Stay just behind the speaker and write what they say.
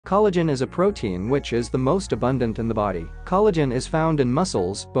Collagen is a protein which is the most abundant in the body. Collagen is found in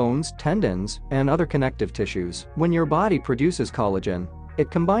muscles, bones, tendons, and other connective tissues. When your body produces collagen,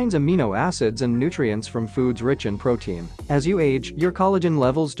 it combines amino acids and nutrients from foods rich in protein. As you age, your collagen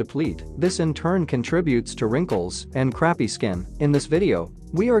levels deplete. This in turn contributes to wrinkles and crappy skin. In this video,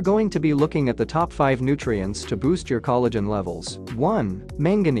 we are going to be looking at the top 5 nutrients to boost your collagen levels. 1.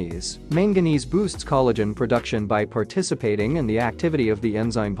 Manganese. Manganese boosts collagen production by participating in the activity of the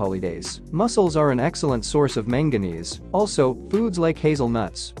enzyme polydase. Mussels are an excellent source of manganese. Also, foods like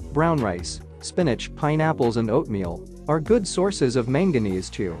hazelnuts, brown rice, spinach, pineapples, and oatmeal are good sources of manganese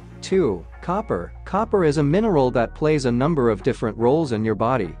too. 2. Copper. Copper is a mineral that plays a number of different roles in your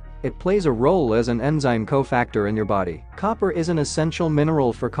body. It plays a role as an enzyme cofactor in your body. Copper is an essential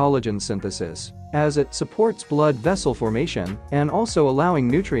mineral for collagen synthesis, as it supports blood vessel formation and also allowing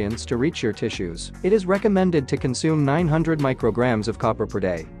nutrients to reach your tissues. It is recommended to consume 900 micrograms of copper per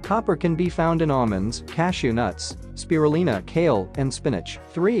day. Copper can be found in almonds, cashew nuts, spirulina, kale, and spinach.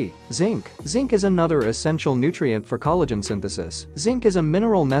 3. Zinc. Zinc is another essential nutrient for collagen synthesis. Zinc is a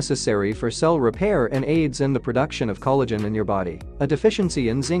mineral necessary for cell repair and aids in the production of collagen in your body. A deficiency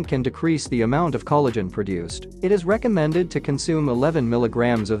in zinc can decrease the amount of collagen produced. It is recommended to consume 11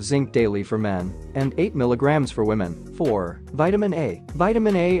 milligrams of zinc daily for men and 8 milligrams for women. 4. Vitamin A.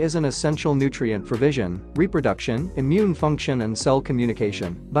 Vitamin A is an essential nutrient for vision, reproduction, immune function, and cell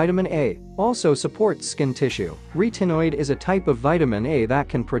communication. Vitamin A also supports skin tissue. Retinoid is a type of vitamin A that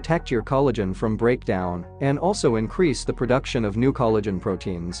can protect your collagen from breakdown and also increase the production of new collagen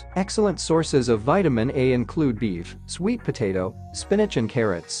proteins. Excellent sources of vitamin A include beef, sweet potato, spinach, and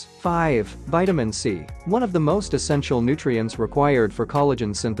carrots. 5. Vitamin C. One of the most essential nutrients required for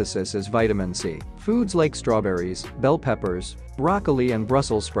collagen synthesis is vitamin C. Foods like strawberries, bell peppers, broccoli, and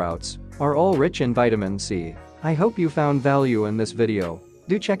Brussels sprouts are all rich in vitamin C. I hope you found value in this video.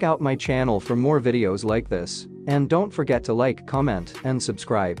 Do check out my channel for more videos like this, and don't forget to like, comment, and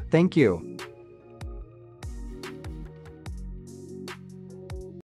subscribe. Thank you.